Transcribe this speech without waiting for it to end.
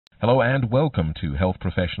Hello and welcome to Health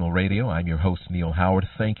Professional Radio. I'm your host, Neal Howard.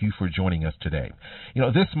 Thank you for joining us today.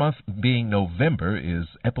 This month being November is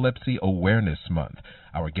Epilepsy Awareness Month.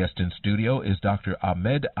 Our guest in studio is Dr.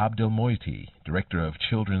 Ahmed Abdelmoity, Director of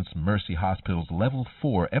Children's Mercy Hospital's Level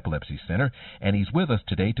 4 Epilepsy Center, and he's with us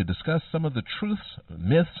today to discuss some of the truths,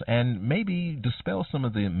 myths, and maybe dispel some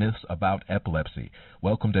of the myths about epilepsy.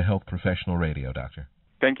 Welcome to Health Professional Radio, Doctor.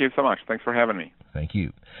 Thank you so much. Thanks for having me. Thank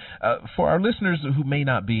you. For our listeners who may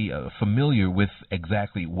not be familiar with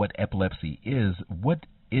exactly what epilepsy is, what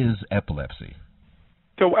is epilepsy?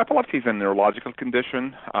 So epilepsy is a neurological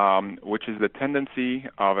condition, which is the tendency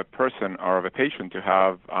of a person or of a patient to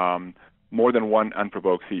have more than one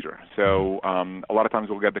unprovoked seizure. So a lot of times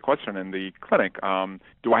we'll get the question in the clinic,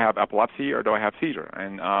 do I have epilepsy or do I have seizure?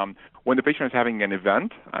 And when the patient is having an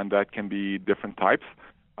event, and that can be different types,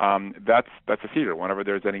 that's a seizure. Whenever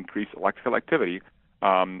there's an increased electrical activity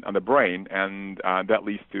on the brain, and that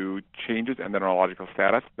leads to changes in the neurological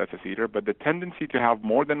status, that's a seizure. But the tendency to have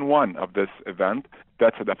more than one of this event,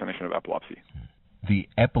 that's a definition of epilepsy. The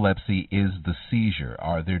epilepsy is the seizure.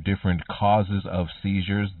 Are there different causes of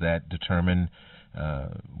seizures that determine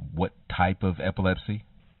what type of epilepsy?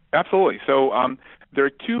 Absolutely. So there are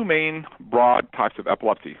two main broad types of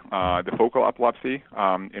epilepsy. The focal epilepsy,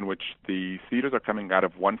 in which the seizures are coming out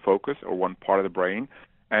of one focus or one part of the brain.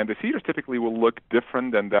 And the seizures typically will look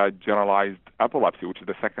different than the generalized epilepsy, which is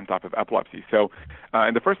the second type of epilepsy. So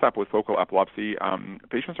in the first type with focal epilepsy,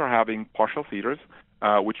 patients are having partial seizures,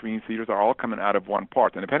 which means seizures are all coming out of one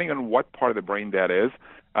part. And depending on what part of the brain that is,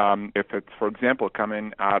 if it's, for example,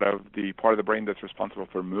 coming out of the part of the brain that's responsible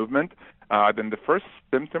for movement, then the first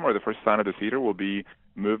symptom or the first sign of the seizure will be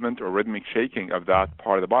movement or rhythmic shaking of that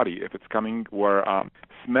part of the body. If it's coming where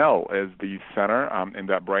smell is the center in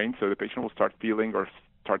that brain, so the patient will start feeling or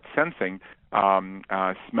start sensing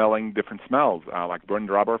smelling different smells, like burned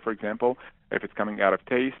rubber, for example. If it's coming out of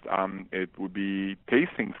taste, it would be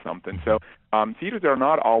tasting something. So seizures are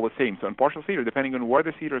not all the same. So in partial seizure, depending on where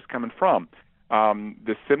the seizure is coming from,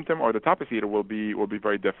 the symptom or the type of seizure will be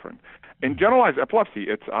very different. In generalized epilepsy,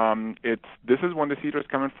 this is when the seizure is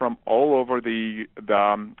coming from all over the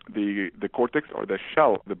cortex or the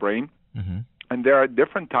shell of the brain. Mm-hmm. And there are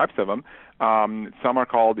different types of them. Some are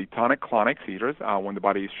called the tonic-clonic seizures, when the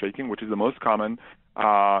body is shaking, which is the most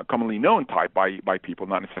commonly known type by people,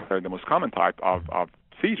 not necessarily the most common type of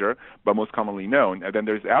seizure, but most commonly known. And then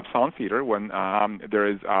there's absence seizure, when there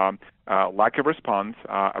is lack of response,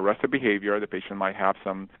 arrested behavior. The patient might have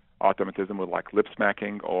some automatism with like lip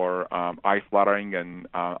smacking or eye fluttering and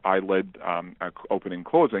eyelid opening and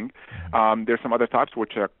closing. There's some other types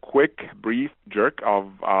which are quick, brief jerk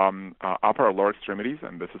of upper or lower extremities,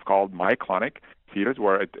 and this is called myoclonic seizures,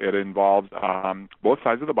 where it involves both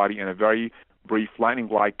sides of the body in a very brief,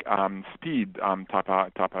 lightning-like speed type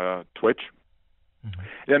of twitch. Mm-hmm.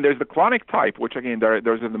 Then there's the clonic type, which again,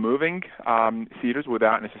 there's the moving seizures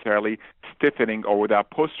without necessarily stiffening or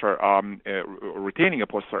without posture, retaining a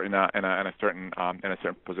posture in a certain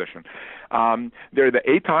position. There are the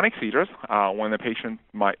atonic seizures, when the patient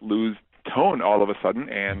might lose tone all of a sudden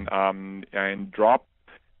and drop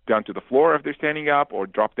down to the floor if they're standing up, or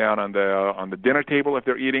drop down on the dinner table if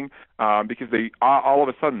they're eating, because they all of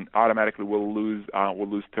a sudden automatically will lose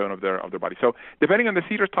tone of their body. So depending on the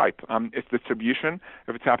seizure type, its distribution,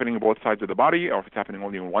 if it's happening on both sides of the body or if it's happening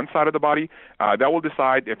only on one side of the body, that will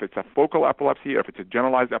decide if it's a focal epilepsy or if it's a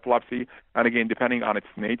generalized epilepsy. And again, depending on its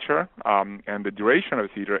nature and the duration of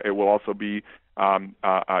the seizure, it will also be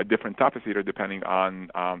a different type of seizure depending on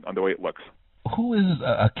the way it looks. Who is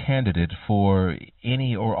a candidate for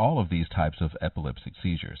any or all of these types of epileptic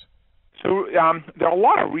seizures? So there are a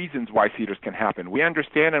lot of reasons why seizures can happen. We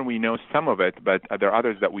understand and we know some of it, but there are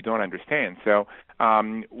others that we don't understand. So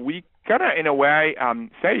we kind of, in a way,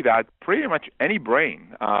 say that pretty much any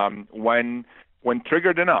brain, when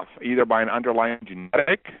triggered enough, either by an underlying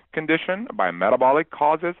genetic condition, by metabolic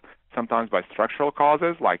causes, sometimes by structural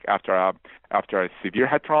causes, like after a severe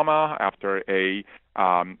head trauma, after a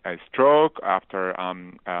stroke, after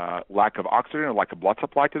lack of oxygen or lack of blood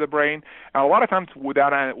supply to the brain, and a lot of times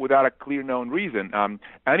without a clear known reason,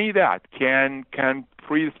 any of that can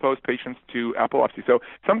predispose patients to epilepsy. So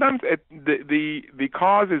sometimes the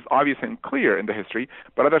cause is obvious and clear in the history,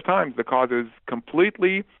 but other times the cause is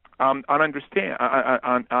completely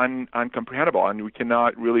uncomprehensible, and we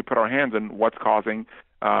cannot really put our hands on what's causing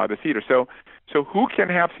the seizure. So who can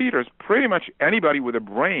have seizures? Pretty much anybody with a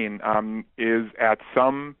brain is at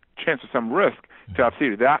some chance or some risk to have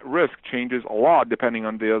seizures. That risk changes a lot depending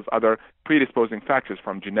on those other predisposing factors,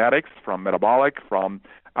 from genetics, from metabolic, from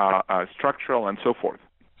structural, and so forth.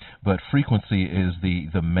 but frequency is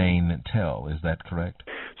the main tell. Is that correct?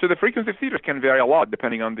 So the frequency of seizures can vary a lot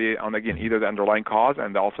depending on again either the underlying cause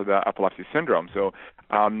and also the epilepsy syndrome. So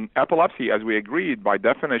epilepsy, as we agreed by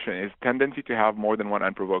definition, is tendency to have more than one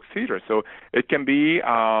unprovoked seizure. So it can be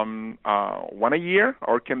one a year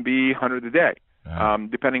or it can be 100 a day,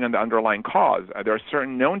 depending on the underlying cause. There are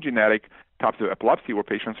certain known genetic types of epilepsy where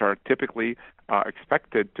patients are typically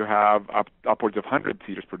expected to have upwards of 100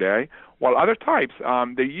 seizures per day, while other types,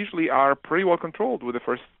 they usually are pretty well controlled with the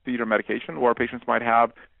first seizure medication, where patients might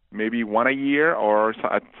have maybe one a year or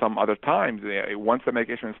at some other times. Once the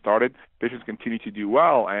medication is started, patients continue to do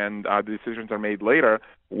well, and the decisions are made later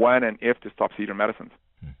when and if to stop seizure medicines.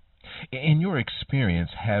 In your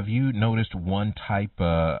experience, have you noticed one type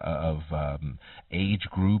of age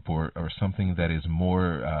group or something that is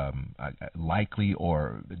more likely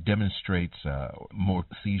or demonstrates more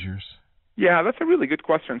seizures? Yeah, that's a really good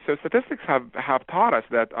question. So statistics have taught us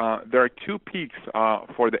that there are two peaks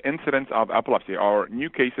for the incidence of epilepsy, or new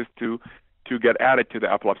cases to get added to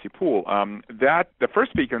the epilepsy pool. That the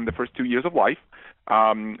first peak in the first 2 years of life,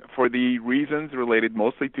 for the reasons related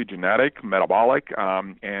mostly to genetic, metabolic,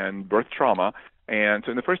 and birth trauma. And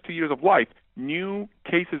so in the first 2 years of life, new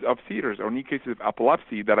cases of seizures or new cases of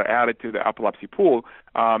epilepsy that are added to the epilepsy pool,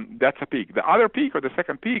 that's a peak. The other peak, or the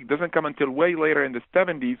second peak, doesn't come until way later in the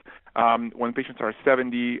 70s, when patients are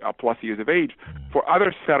 70 plus years of age, for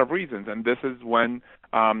other set of reasons. And this is when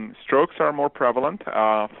strokes are more prevalent,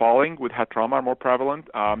 falling with head trauma are more prevalent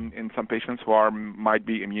in some patients who might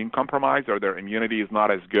be immune compromised or their immunity is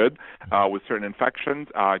not as good with certain infections.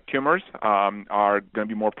 Tumors are going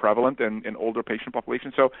to be more prevalent in older patient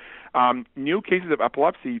populations. So new cases of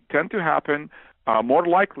epilepsy tend to happen more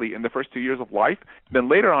likely in the first 2 years of life than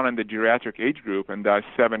later on in the geriatric age group in the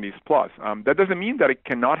 70s plus. That doesn't mean that it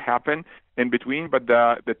cannot happen in between, but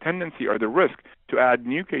the tendency or the risk to add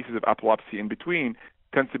new cases of epilepsy in between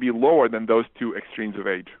tends to be lower than those two extremes of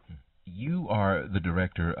age. You are the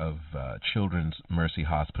director of Children's Mercy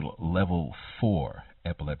Hospital Level 4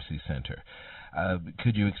 Epilepsy Center.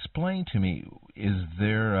 Could you explain to me, is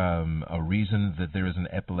there a reason that there is an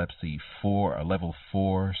Epilepsy 4, a Level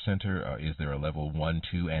 4 center, or is there a Level 1,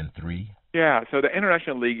 2, and 3? Yeah, so the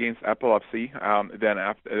International League Against Epilepsy then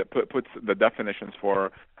puts the definitions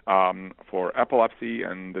for epilepsy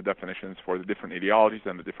and the definitions for the different etiologies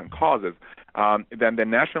and the different causes. Then the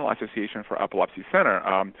National Association for Epilepsy Center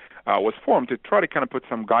was formed to try to kind of put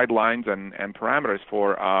some guidelines and parameters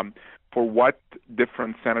for what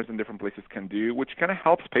different centers in different places can do, which kind of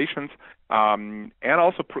helps patients and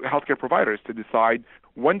also healthcare providers to decide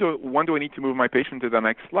when do I need to move my patient to the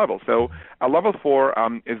next level. So a level 4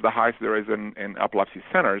 is the highest there is in epilepsy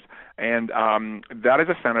centers, and that is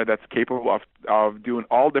a center that's capable of doing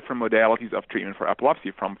all different modalities of treatment for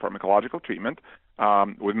epilepsy, from pharmacological treatment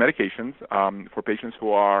with medications for patients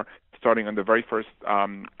who are starting on the very first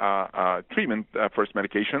treatment, first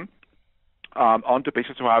medication, onto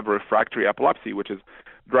patients who have refractory epilepsy, which is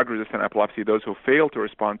drug-resistant epilepsy, those who fail to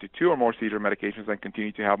respond to 2 or more seizure medications and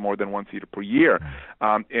continue to have more than 1 seizure per year,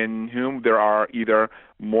 in whom there are either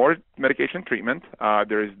more medication treatment,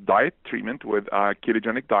 there is diet treatment with a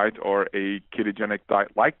ketogenic diet or a ketogenic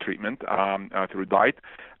diet-like treatment through diet.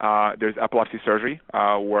 There's epilepsy surgery,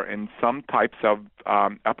 where in some types of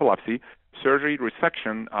epilepsy, surgery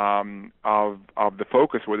resection of the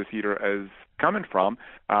focus where the seizure is coming from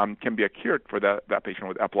can be cured for that patient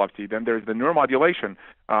with epilepsy. Then there's the neuromodulation,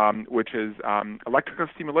 which is electrical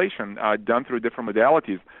stimulation done through different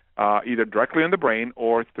modalities, either directly in the brain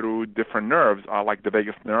or through different nerves, like the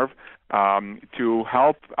vagus nerve, to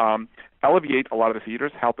help alleviate a lot of the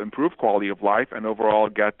seizures, help improve quality of life, and overall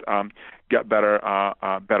get better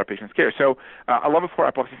patient care. So a Level 4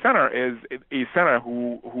 Epilepsy Center is a center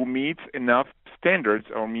who meets enough standards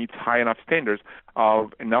or meets high enough standards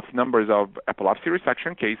of enough numbers of epilepsy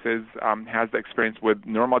resection cases, has the experience with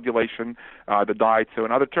neuromodulation, the diet. So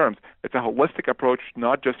in other terms, it's a holistic approach,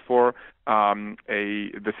 not just for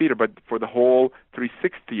the seizure, but for the whole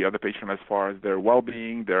 360 of the patient as far as their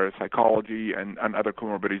well-being, their psychology, and other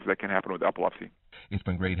comorbidities that can happen with epilepsy. It's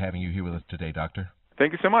been great having you here with us today, Doctor.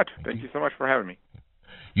 Thank you so much. Thank you so much for having me.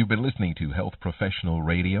 You've been listening to Health Professional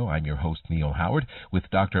Radio. I'm your host, Neal Howard, with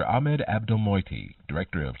Dr. Ahmed Abdelmoity,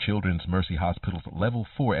 Director of Children's Mercy Hospital's Level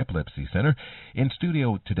 4 Epilepsy Center, in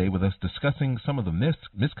studio today with us discussing some of the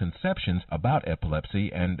misconceptions about epilepsy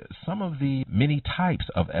and some of the many types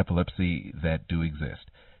of epilepsy that do exist.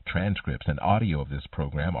 Transcripts and audio of this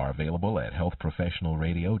program are available at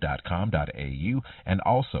healthprofessionalradio.com.au and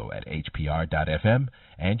also at hpr.fm,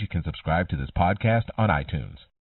 and you can subscribe to this podcast on iTunes.